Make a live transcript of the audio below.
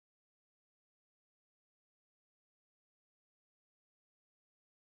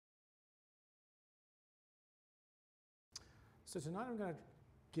So tonight I'm going to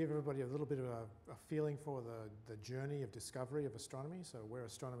give everybody a little bit of a feeling for the journey of discovery of astronomy, so where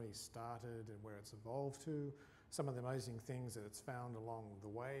astronomy started and where it's evolved to, some of the amazing things that it's found along the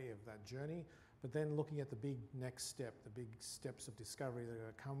way of that journey, but then looking at the big next step, the big steps of discovery that are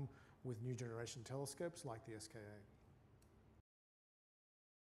going to come with new generation telescopes like the SKA.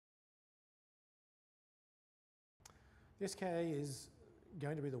 The SKA is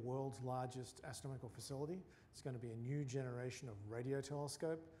going to be the world's largest astronomical facility. It's going to be a new generation of radio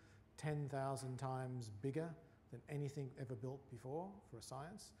telescope, 10,000 times bigger than anything ever built before for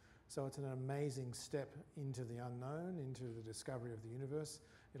science. So it's an amazing step into the unknown, into the discovery of the universe.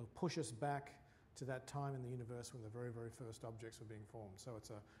 It'll push us back to that time in the universe when the very, very first objects were being formed. So it's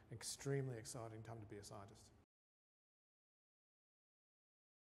an extremely exciting time to be a scientist.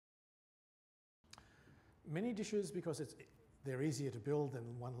 Mini dishes, because they're easier to build than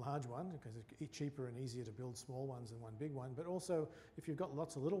one large one, because it's cheaper and easier to build small ones than one big one. But also, if you've got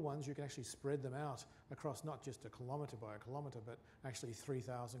lots of little ones, you can actually spread them out across not just a kilometre by a kilometre, but actually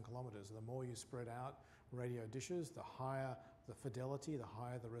 3,000 kilometres. The more you spread out radio dishes, the higher the fidelity, the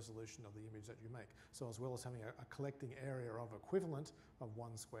higher the resolution of the image that you make. So as well as having a collecting area of equivalent of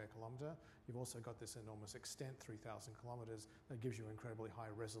 1 square kilometre, you've also got this enormous extent, 3,000 kilometres, that gives you incredibly high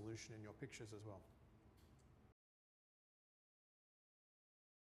resolution in your pictures as well.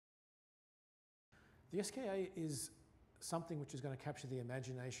 The SKA is something which is going to capture the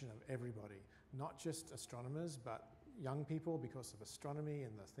imagination of everybody, not just astronomers, but young people because of astronomy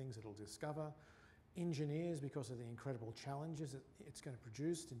and the things it'll discover, engineers because of the incredible challenges that it's going to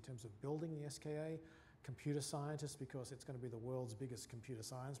produce in terms of building the SKA, computer scientists because it's going to be the world's biggest computer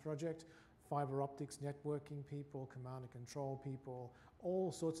science project, fiber optics, networking people, command and control people,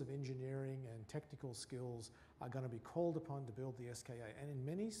 all sorts of engineering and technical skills are going to be called upon to build the SKA. And in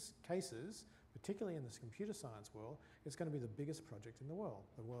many cases, particularly in this computer science world, it's going to be the biggest project in the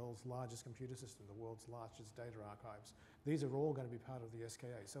world's largest computer system, the world's largest data archives. These are all going to be part of the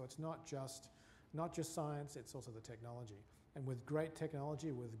SKA. So it's not just science, it's also the technology. And with great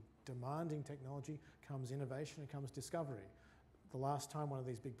technology, with demanding technology, comes innovation and comes discovery. The last time one of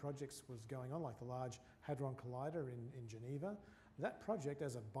these big projects was going on, like the Large Hadron Collider in Geneva, that project,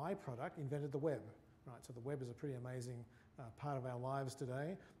 as a byproduct, invented the web. Right, so the web is a pretty amazing part of our lives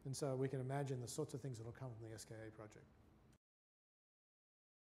today, and so we can imagine the sorts of things that will come from the SKA project.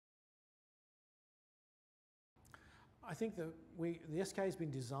 I think that the SKA has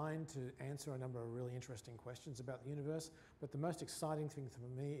been designed to answer a number of really interesting questions about the universe, but the most exciting thing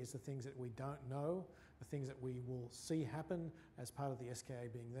for me is the things that we don't know, the things that we will see happen as part of the SKA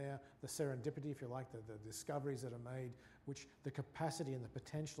being there, the serendipity, if you like, the discoveries that are made, which the capacity and the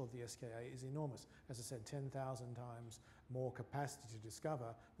potential of the SKA is enormous. As I said, 10,000 times more capacity to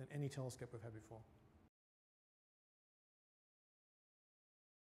discover than any telescope we've had before.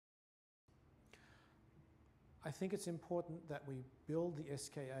 I think it's important that we build the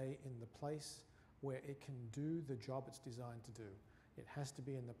SKA in the place where it can do the job it's designed to do. It has to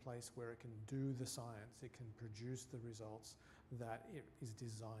be in the place where it can do the science, it can produce the results that it is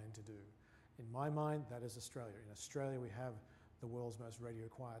designed to do. In my mind, that is Australia. In Australia, we have the world's most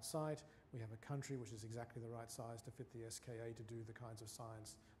radio-quiet site. We have a country which is exactly the right size to fit the SKA to do the kinds of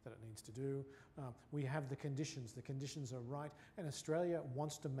science that it needs to do. We have the conditions are right, and Australia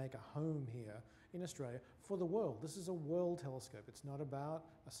wants to make a home here in Australia for the world. This is a world telescope. It's not about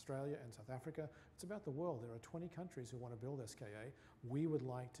Australia and South Africa, it's about the world. There are 20 countries who want to build SKA. We would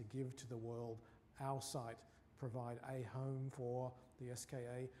like to give to the world our site, provide a home for the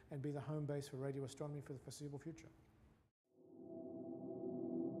SKA, and be the home base for radio astronomy for the foreseeable future.